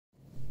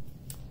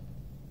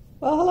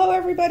Well, hello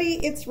everybody,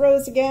 it's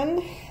Rose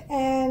again,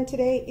 and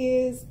today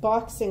is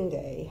Boxing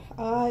Day.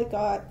 I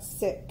got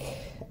sick.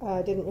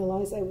 I didn't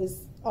realize I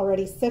was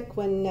already sick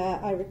when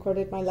I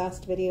recorded my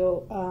last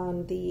video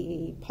on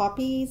the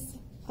poppies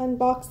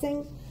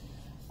unboxing.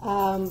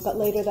 But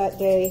later that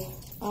day,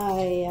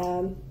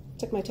 I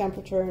took my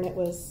temperature and it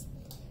was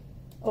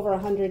over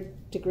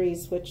 100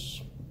 degrees,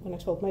 which when I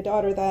told my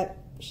daughter that,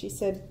 she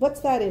said, "What's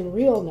that in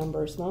real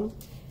numbers, Mom?"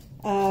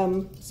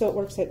 So it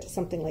works out to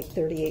something like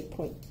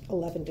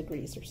 38.11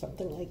 degrees or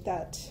something like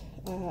that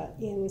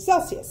in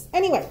Celsius.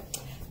 Anyway,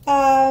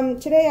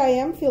 today I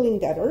am feeling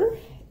better,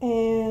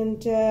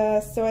 and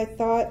so I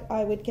thought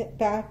I would get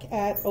back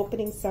at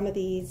opening some of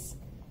these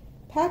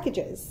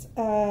packages.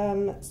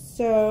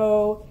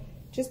 So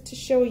just to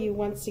show you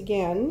once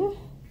again,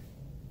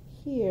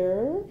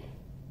 here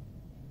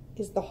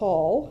is the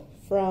haul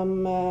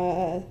from,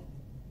 well,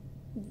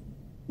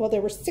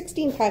 there were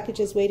 16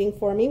 packages waiting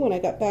for me when I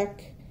got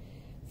back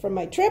from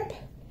my trip.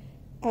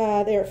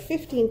 There are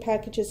 15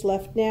 packages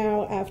left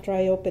now after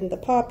I opened the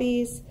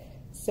poppies,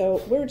 so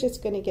we're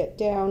just going to get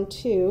down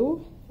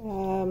to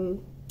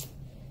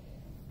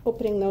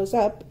opening those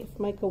up if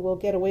Michael will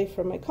get away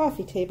from my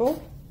coffee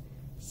table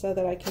so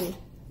that I can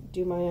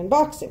do my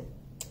unboxing.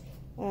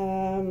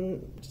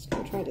 Just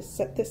going to try to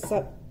set this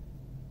up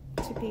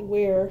to be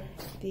where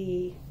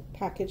the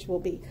package will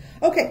be.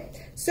 Okay,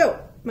 so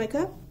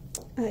Micah,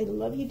 I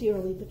love you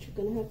dearly, but you're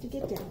going to have to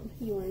get down.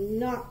 You are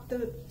not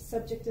the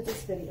subject of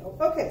this video.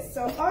 Okay,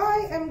 so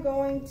I am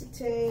going to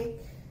take,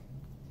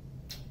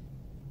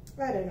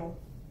 I don't know.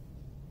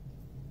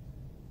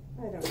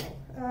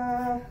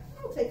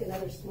 I'll take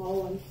another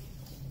small one.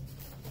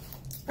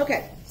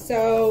 Okay,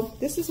 so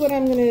this is what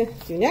I'm going to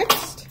do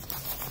next.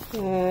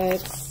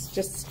 It's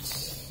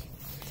just,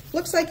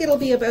 looks like it'll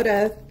be about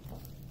a,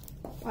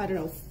 I don't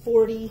know,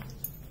 40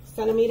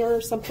 centimeter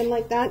or something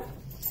like that.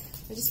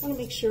 I just want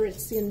to make sure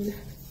it's in,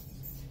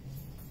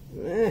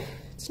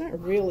 it's not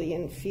really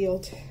in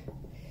field.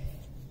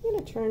 I'm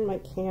going to turn my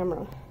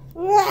camera.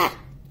 Ah!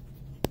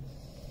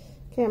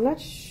 Okay, I'm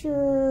not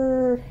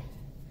sure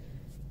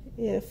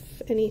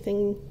if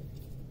anything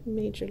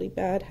majorly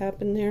bad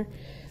happened there.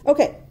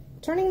 Okay,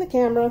 turning the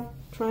camera,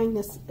 trying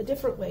this a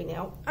different way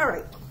now. All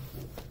right,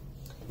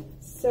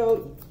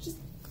 so just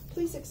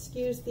please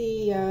excuse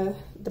the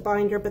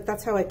binder, but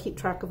that's how I keep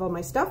track of all my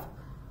stuff.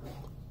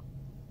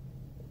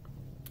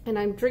 And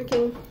I'm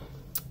drinking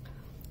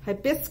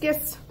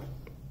hibiscus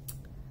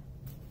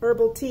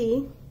herbal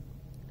tea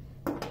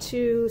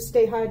to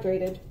stay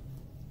hydrated,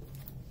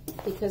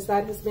 because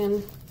that has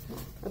been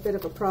a bit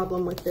of a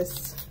problem with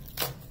this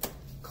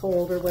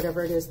cold or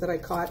whatever it is that I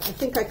caught. I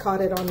think I caught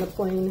it on the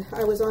plane.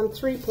 I was on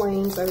 3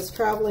 planes. I was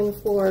traveling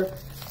for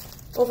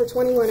over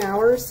 21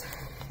 hours,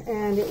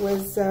 and it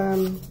was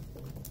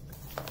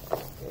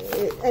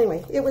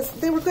anyway,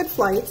 they were good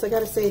flights, I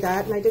gotta say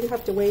that, and I didn't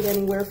have to wait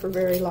anywhere for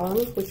very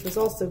long, which was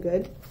also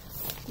good.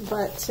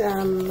 But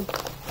I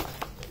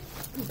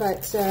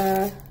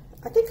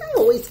think I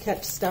always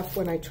catch stuff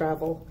when I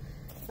travel,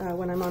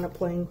 when I'm on a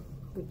plane,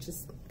 which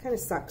is kind of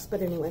sucks,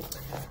 but anyway.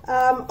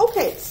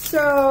 Okay,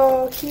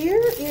 so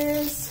here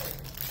is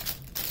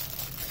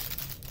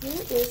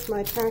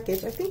my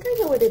package. I think I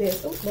know what it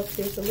is. Oh, look,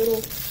 there's a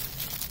little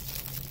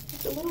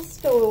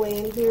stowaway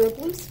in here, a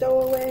blue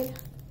stowaway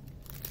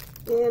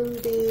in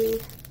the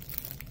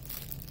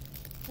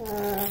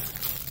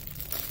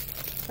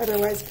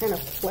otherwise kind of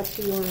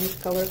fleshy orange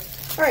color.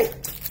 All right,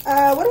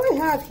 what do I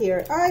have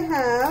here? I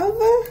have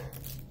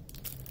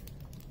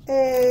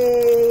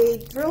a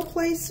drill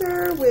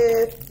placer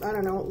with, I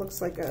don't know, it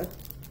looks like a,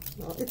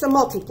 well, it's a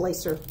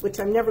multi-placer, which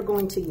I'm never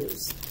going to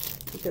use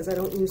because I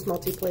don't use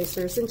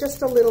multi-placers, and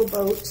just a little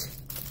boat.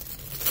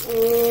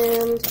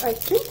 And I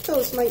think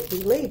those might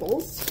be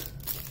labels,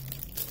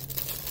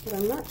 but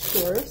I'm not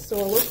sure, so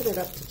I'll open it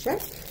up to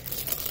check.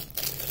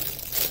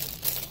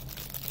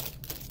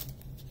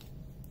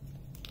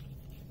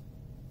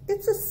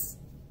 It's a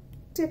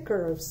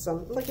sticker of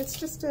some, like it's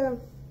just a,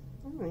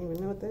 I don't even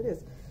know what that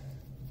is.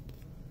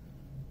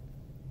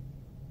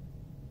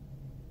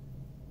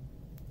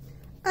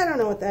 I don't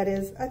know what that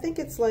is. I think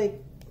it's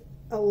like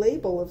a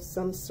label of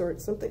some sort,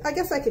 something. I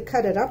guess I could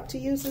cut it up to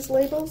use as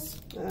labels,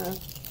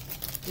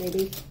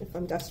 maybe, if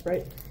I'm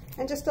desperate.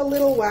 And just a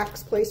little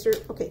wax placer.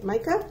 Okay,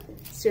 Micah,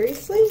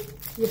 seriously,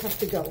 you have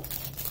to go,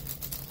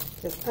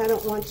 because I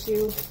don't want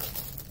you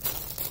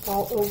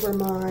all over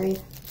my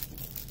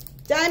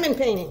diamond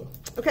painting.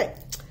 Okay,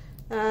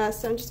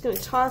 so I'm just going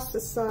to toss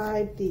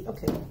aside the,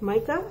 okay,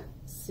 Micah,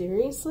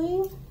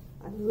 seriously,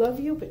 I love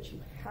you, but you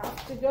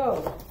have to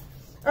go.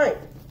 All right,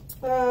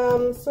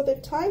 so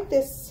they've tied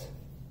this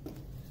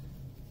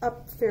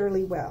up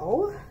fairly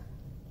well.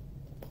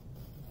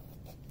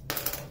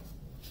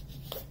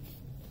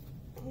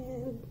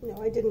 And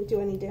no, I didn't do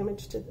any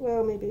damage to,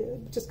 well, maybe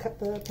just cut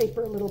the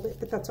paper a little bit,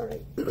 but that's all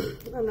right.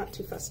 I'm not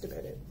too fussed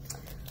about it.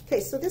 Okay,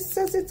 so this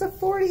says it's a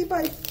 40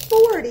 by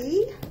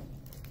 40.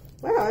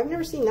 Wow, I've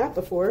never seen that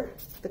before.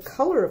 The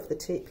color of the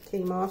tape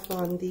came off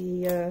on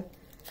the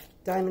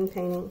diamond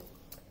painting.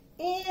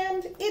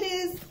 And it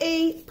is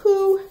a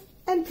Pooh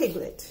and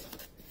Piglet.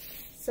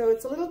 So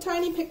it's a little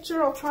tiny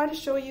picture. I'll try to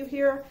show you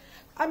here.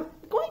 I'm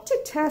going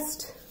to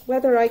test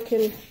whether I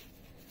can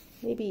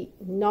maybe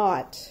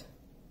not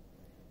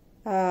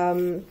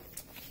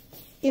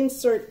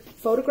insert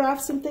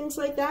photographs and things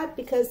like that,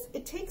 because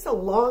it takes a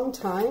long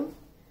time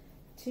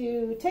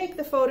to take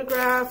the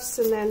photographs,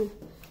 and then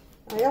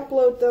I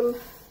upload them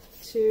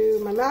to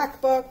my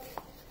MacBook,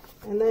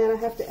 and then I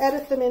have to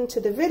edit them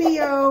into the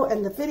video,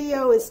 and the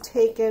video is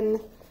taken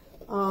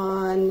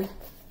on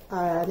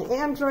an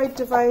Android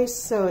device,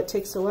 so it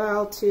takes a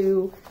while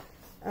to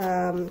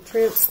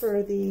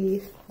transfer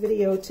the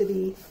video to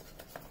the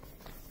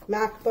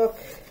MacBook.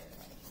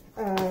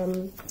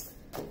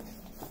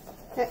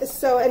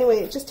 So anyway,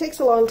 it just takes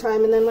a long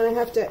time, and then when I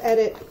have to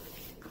edit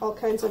all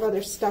kinds of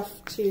other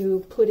stuff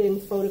to put in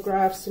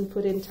photographs and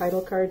put in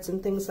title cards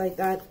and things like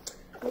that,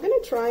 I'm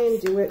going to try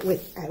and do it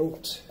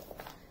without.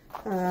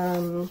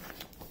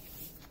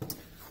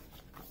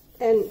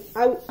 And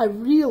I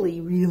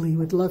really, really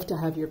would love to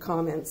have your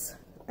comments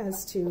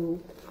as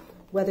to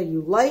whether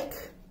you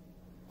like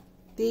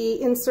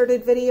the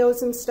inserted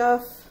videos and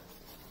stuff,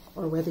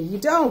 or whether you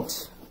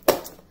don't.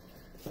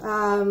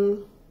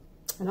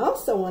 And I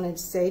also wanted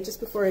to say, just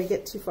before I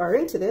get too far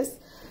into this,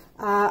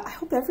 I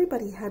hope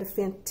everybody had a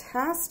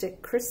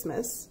fantastic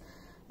Christmas.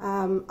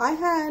 I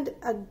had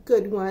a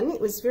good one. It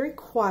was very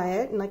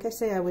quiet, and like I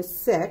say, I was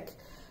sick.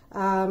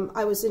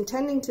 I was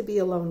intending to be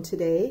alone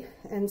today,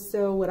 and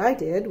so what I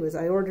did was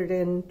I ordered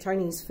in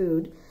Chinese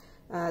food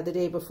the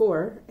day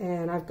before,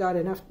 and I've got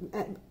enough.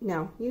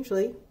 Now,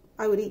 usually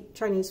I would eat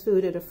Chinese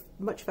food at a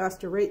much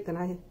faster rate than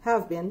I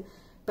have been,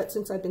 but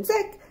since I've been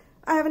sick,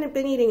 I haven't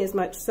been eating as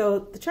much, so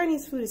the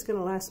Chinese food is going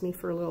to last me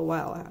for a little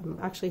while. I'm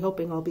actually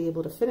hoping I'll be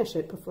able to finish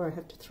it before I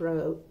have to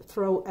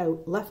throw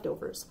out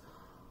leftovers.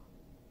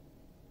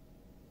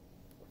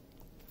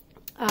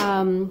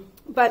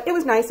 But it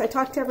was nice. I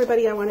talked to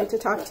everybody I wanted to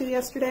talk to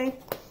yesterday.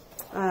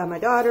 My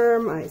daughter,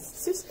 my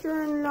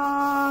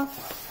sister-in-law,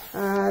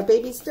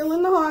 baby's still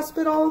in the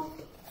hospital,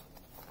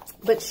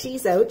 but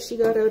she's out. She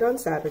got out on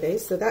Saturday,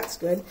 so that's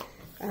good.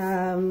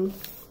 And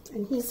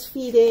he's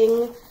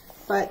feeding,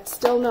 but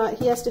still not,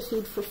 he has to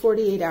feed for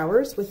 48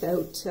 hours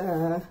without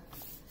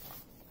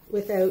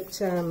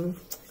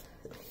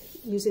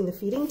using the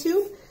feeding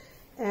tube.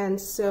 And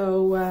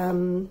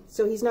so,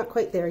 so he's not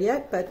quite there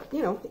yet, but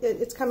you know,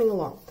 it's coming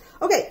along.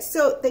 Okay,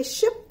 so they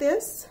shipped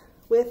this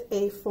with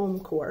a foam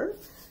core,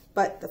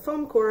 but the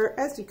foam core,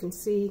 as you can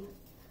see,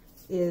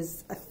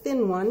 is a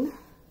thin one.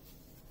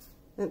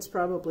 That's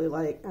probably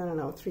like, I don't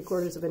know,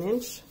 3/4 of an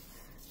inch.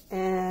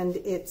 And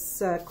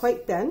it's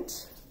quite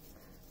bent.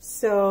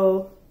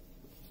 So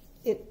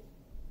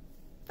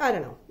I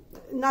don't know,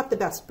 not the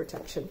best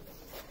protection.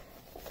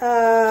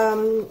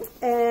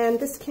 And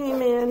this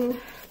came in,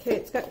 okay,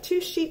 it's got 2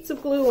 sheets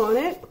of glue on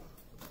it,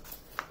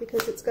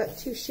 because it's got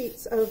 2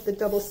 sheets of the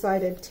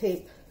double-sided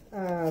tape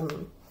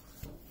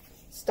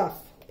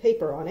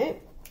paper on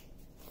it.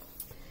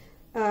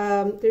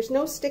 There's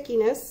no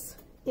stickiness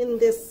in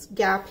this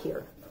gap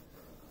here,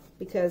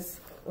 because,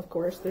 of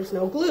course, there's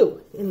no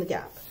glue in the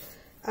gap.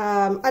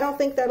 I don't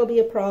think that'll be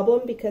a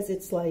problem, because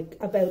it's like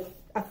about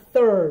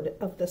 1/3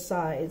 of the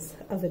size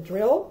of a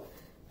drill,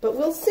 but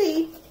we'll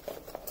see.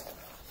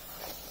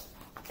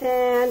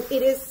 And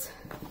it is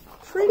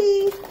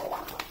pretty,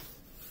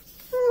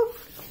 well,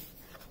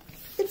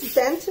 it's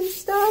bent and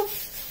stuff,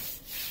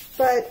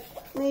 but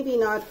maybe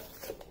not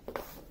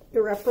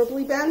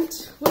irreparably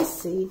bent. We'll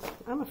see.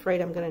 I'm afraid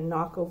I'm going to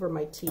knock over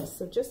my teeth,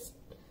 so just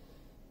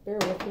bear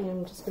with me.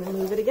 I'm just going to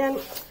move it again.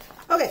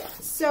 Okay,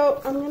 so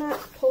I'm going to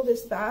pull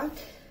this back.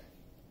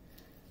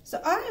 So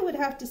I would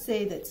have to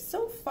say that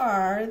so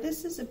far,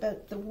 this is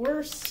about the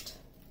worst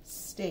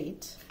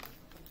state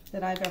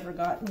that I've ever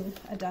gotten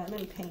a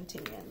diamond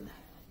painting in,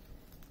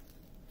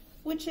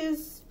 which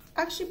is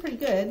actually pretty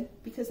good,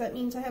 because that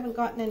means I haven't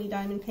gotten any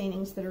diamond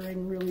paintings that are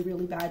in really,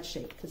 really bad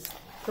shape, because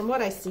from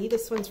what I see,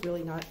 this one's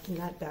really not in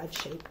that bad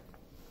shape.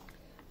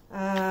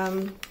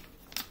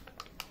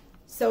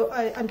 So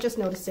I'm just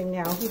noticing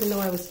now, even though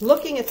I was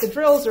looking at the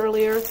drills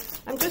earlier,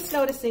 I'm just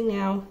noticing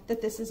now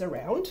that this is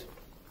around.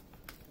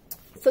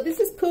 So this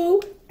is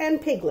Pooh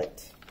and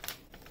Piglet.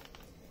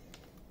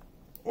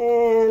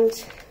 And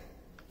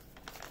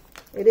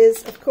it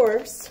is, of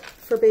course,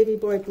 for Baby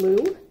Boy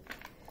Blue.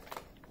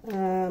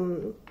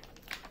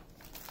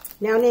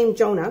 Now named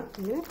Jonah.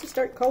 I'm going to have to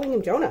start calling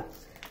him Jonah.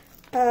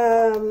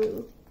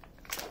 And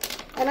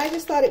I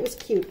just thought it was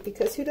cute,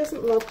 because who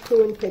doesn't love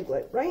Pooh and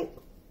Piglet, right?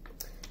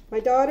 My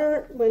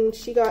daughter, when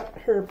she got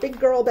her big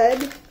girl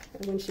bed,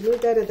 and when she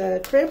moved out of the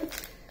crib,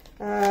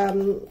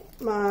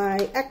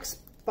 my ex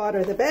bought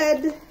her the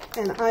bed,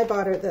 and I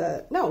bought her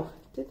the, I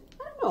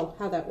don't know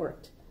how that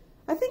worked.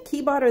 I think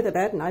he bought her the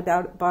bed, and I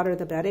bought her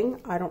the bedding.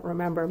 I don't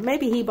remember.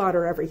 Maybe he bought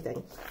her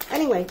everything.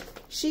 Anyway,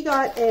 she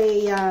got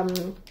a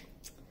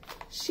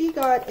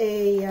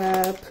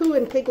Pooh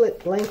and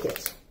Piglet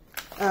blanket,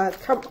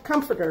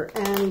 comforter,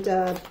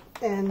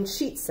 and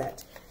sheet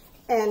set.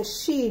 And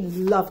she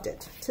loved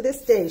it. To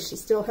this day, she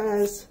still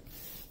has,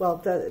 well,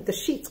 the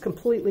sheets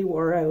completely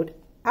wore out,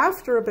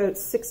 after about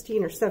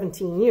 16 or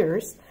 17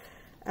 years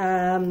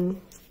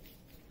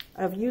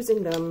of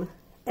using them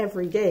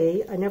every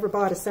day. I never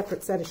bought a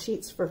separate set of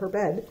sheets for her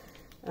bed.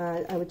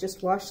 I would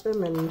just wash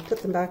them and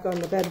put them back on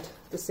the bed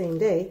the same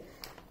day.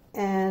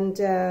 And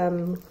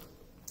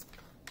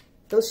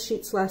those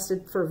sheets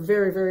lasted for a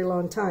very, very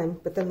long time,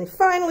 but then they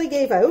finally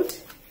gave out.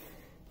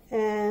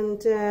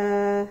 And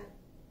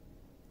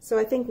so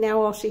I think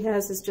now all she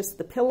has is just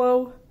the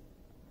pillow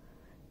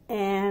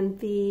and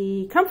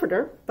the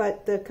comforter,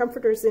 but the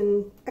comforter's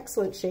in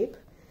excellent shape,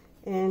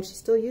 and she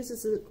still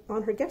uses it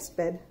on her guest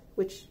bed,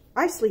 which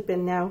I sleep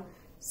in now.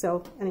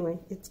 So anyway,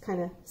 it's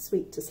kind of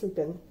sweet to sleep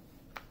in,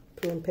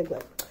 Pooh and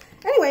Piglet.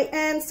 Anyway,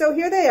 and so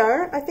here they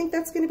are. I think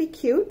that's going to be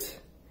cute.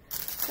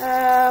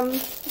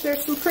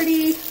 There's some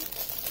pretty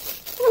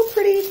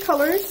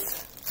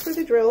colors for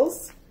the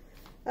drills.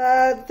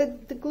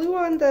 The glue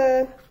on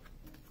the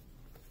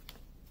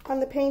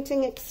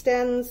painting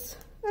extends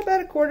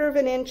about 1/4 of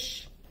an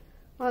inch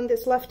on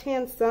this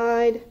left-hand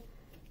side,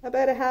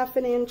 about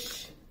 1/2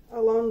 inch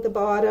along the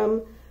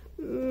bottom,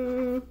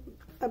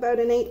 about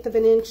 1/8 of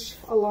an inch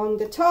along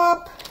the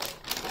top,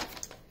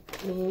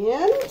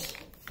 and,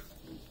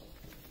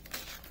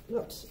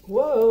 oops,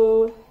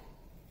 whoa,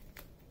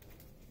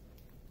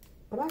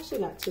 I'm actually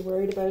not too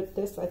worried about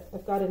this.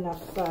 I've got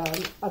enough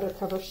other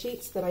cover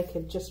sheets that I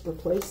could just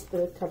replace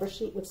the cover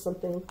sheet with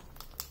something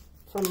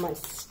from my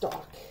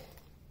stock,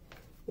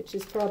 which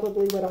is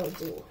probably what I'll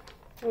do.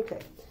 Okay,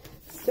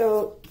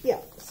 so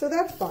yeah, so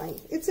that's fine.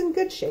 It's in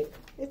good shape.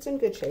 It's in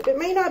good shape. It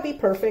may not be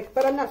perfect,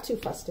 but I'm not too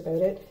fussed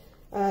about it.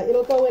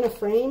 It'll go in a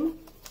frame,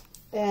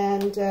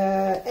 and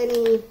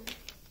any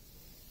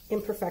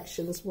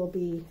imperfections will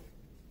be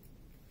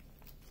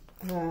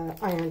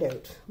ironed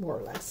out, more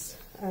or less.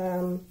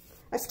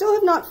 I still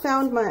have not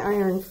found my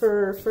iron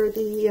for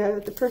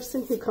the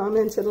person who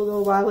commented a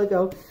little while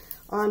ago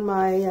on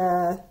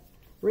my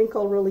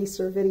wrinkle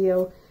releaser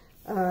video.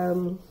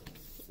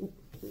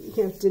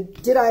 You know,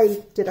 did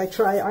I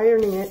try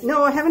ironing it?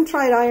 No, I haven't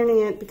tried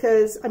ironing it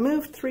because I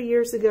moved 3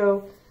 years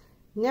ago,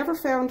 never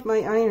found my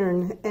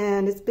iron,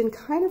 and it's been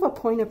kind of a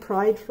point of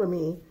pride for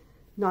me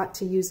not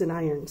to use an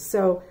iron.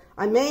 So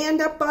I may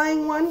end up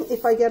buying one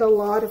if I get a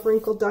lot of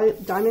wrinkled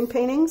diamond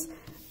paintings,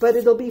 but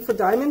it'll be for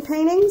diamond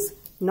paintings,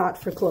 not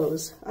for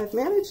clothes. I've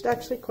managed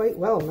actually quite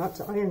well not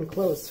to iron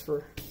clothes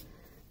for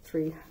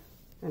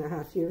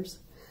 3.5 years.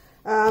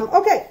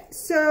 Okay,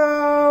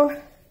 so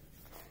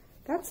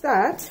that's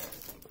that.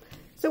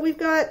 So we've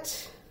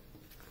got,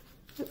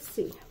 let's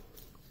see,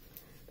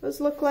 those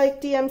look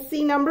like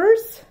DMC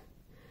numbers.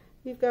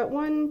 We've got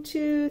 1,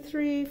 2,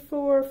 3,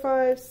 4,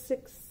 5,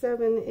 6,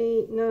 7,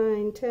 8,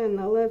 9, 10,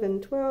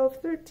 11, 12,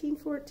 13,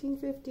 14,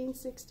 15,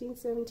 16,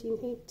 17,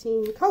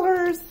 18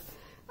 colors.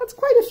 That's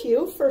quite a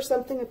few for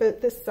something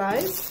about this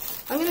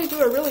size. I'm going to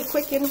do a really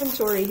quick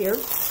inventory here.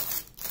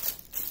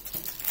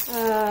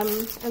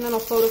 And then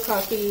I'll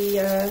photocopy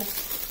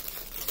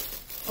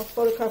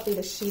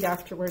the sheet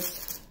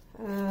afterwards.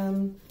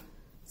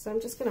 So I'm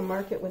just going to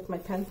mark it with my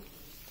pen.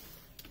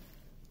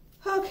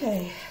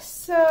 Okay,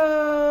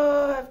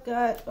 so I've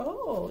got,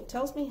 oh, it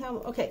tells me how,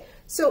 okay,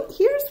 so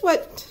here's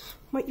what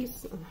you,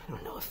 I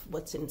don't know if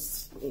what's in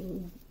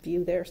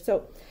view there.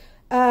 So,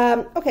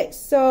 okay,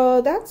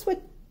 so that's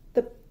what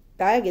the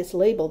bag is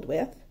labeled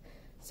with.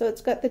 So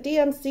it's got the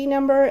DMC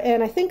number,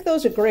 and I think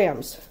those are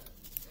grams.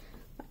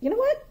 You know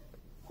what?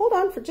 Hold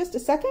on for just a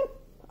second.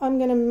 I'm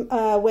going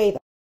to weigh them.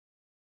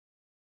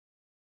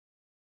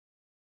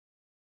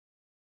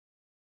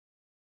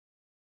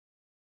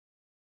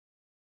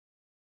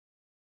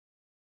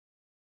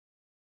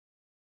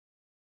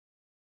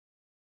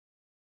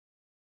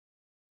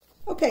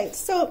 Okay,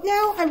 so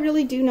now I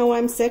really do know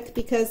I'm sick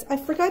because I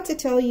forgot to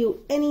tell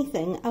you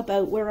anything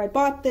about where I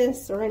bought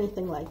this or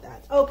anything like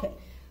that. Okay,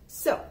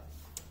 so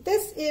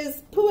this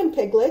is Pooh and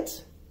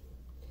Piglet.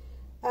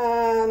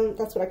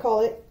 That's what I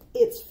call it.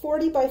 It's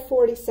 40 by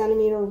 40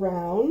 centimeter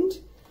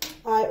round.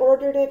 I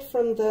ordered it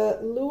from the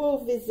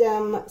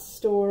Louisville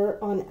store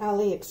on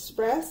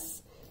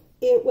AliExpress.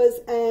 It was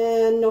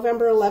a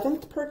November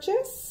 11th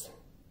purchase.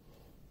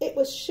 It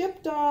was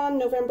shipped on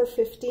November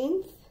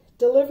 15th.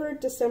 Delivered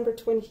December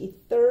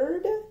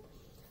 23rd.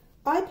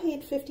 I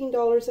paid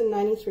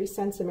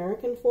 $15.93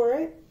 American for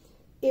it.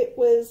 It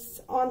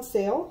was on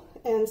sale,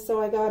 and so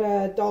I got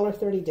a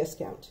 $1.30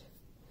 discount.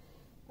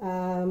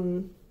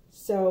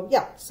 So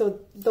yeah, so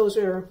those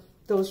are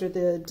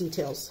the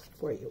details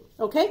for you.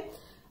 Okay.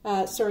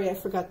 Sorry, I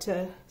forgot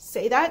to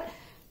say that,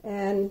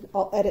 and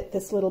I'll edit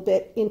this little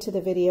bit into the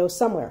video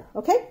somewhere.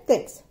 Okay.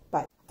 Thanks.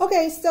 Bye.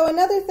 Okay. So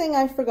another thing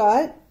I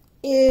forgot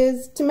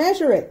is to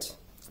measure it.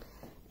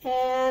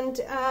 And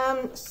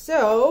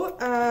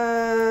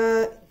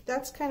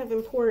that's kind of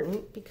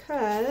important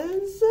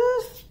because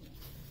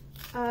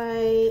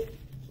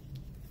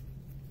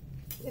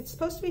it's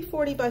supposed to be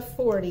 40 by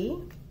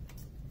 40,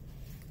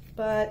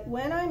 but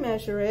when I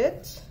measure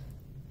it,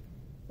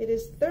 it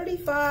is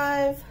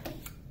 35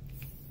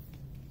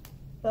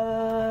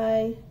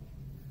 by,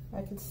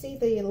 I can see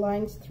the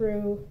lines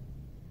through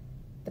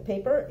the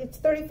paper, it's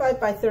 35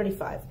 by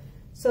 35.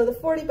 So the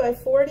 40 by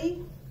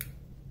 40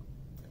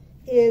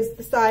 is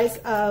the size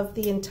of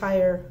the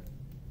entire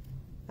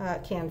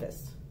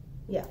canvas.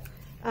 Yeah.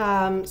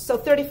 So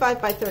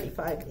 35 by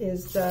 35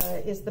 is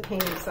the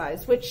painting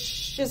size,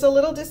 which is a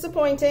little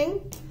disappointing,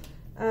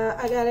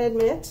 I gotta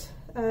admit,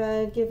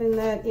 given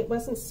that it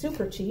wasn't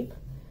super cheap.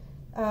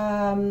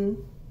 Yeah,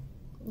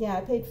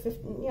 I paid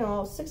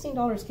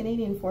 $16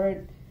 Canadian for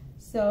it,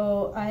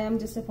 so I am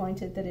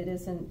disappointed that it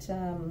isn't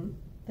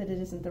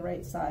the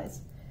right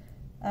size.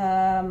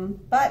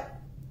 But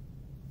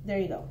there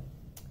you go.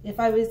 If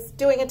I was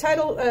doing a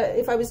title,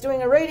 if I was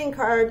doing a rating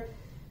card,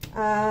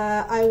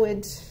 I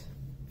would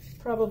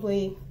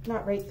probably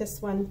not rate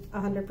this one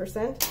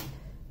 100%.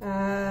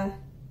 I'd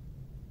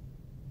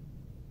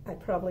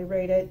probably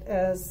rate it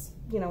as,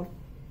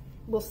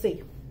 we'll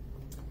see.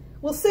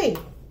 We'll see.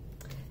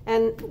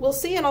 And we'll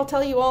see, and I'll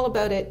tell you all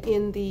about it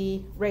in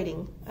the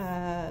rating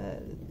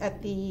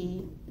at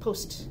the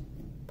post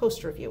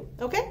review.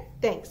 Okay?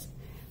 Thanks.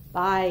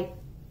 Bye.